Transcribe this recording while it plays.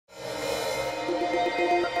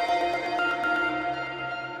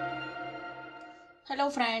Hello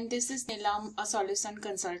friend, this is Nilam, a solution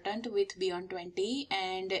consultant with Beyond 20,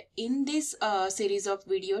 and in this series of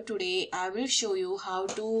video today I will show you how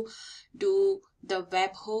to do the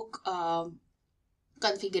webhook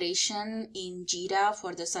configuration in Jira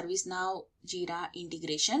for the ServiceNow Jira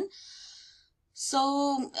integration.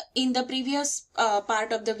 So in the previous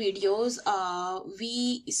part of the videos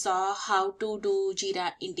we saw how to do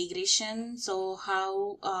Jira integration, so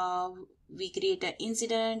how we create an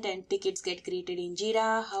incident and tickets get created in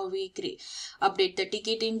Jira, how we update the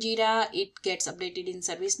ticket in Jira, it gets updated in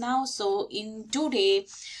ServiceNow. So in today's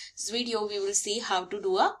video we will see how to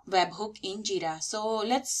do a webhook in Jira. So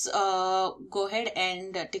let's go ahead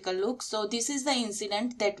and take a look. So this is the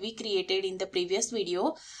incident that we created in the previous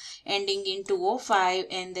video ending in 205,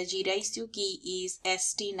 and the Jira issue key is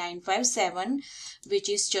ST957, which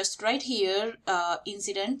is just right here,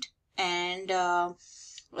 incident, and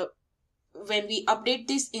when we update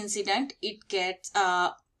this incident, it gets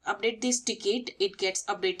update this ticket, it gets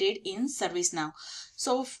updated in ServiceNow.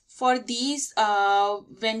 So for these,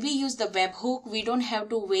 when we use the webhook, we don't have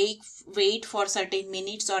to wait for certain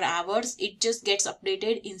minutes or hours. It just gets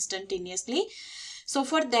updated instantaneously. So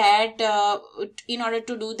for that, in order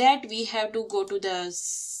to do that, we have to go to the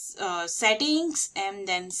settings and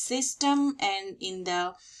then system, and in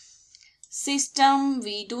the system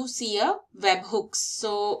we do see a webhooks.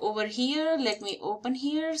 So over here, let me open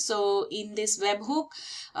here. So in this webhook,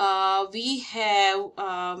 we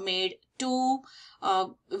have made two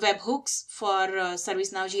webhooks for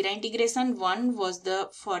ServiceNow Jira integration. One was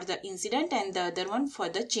for the incident and the other one for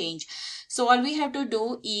the change. So all we have to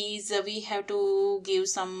do is we have to give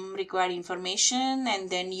some required information and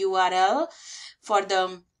then URL for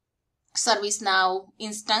the ServiceNow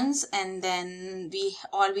instance, and then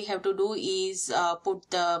all we have to do is put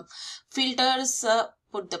the filters,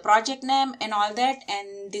 put the project name and all that,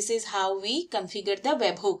 and this is how we configure the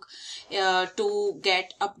webhook to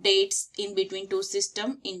get updates in between two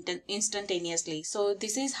systems instantaneously. So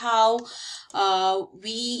this is how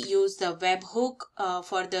we use the webhook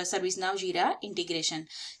for the ServiceNow Jira integration.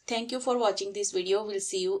 Thank you for watching this video. We'll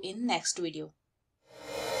see you in next video.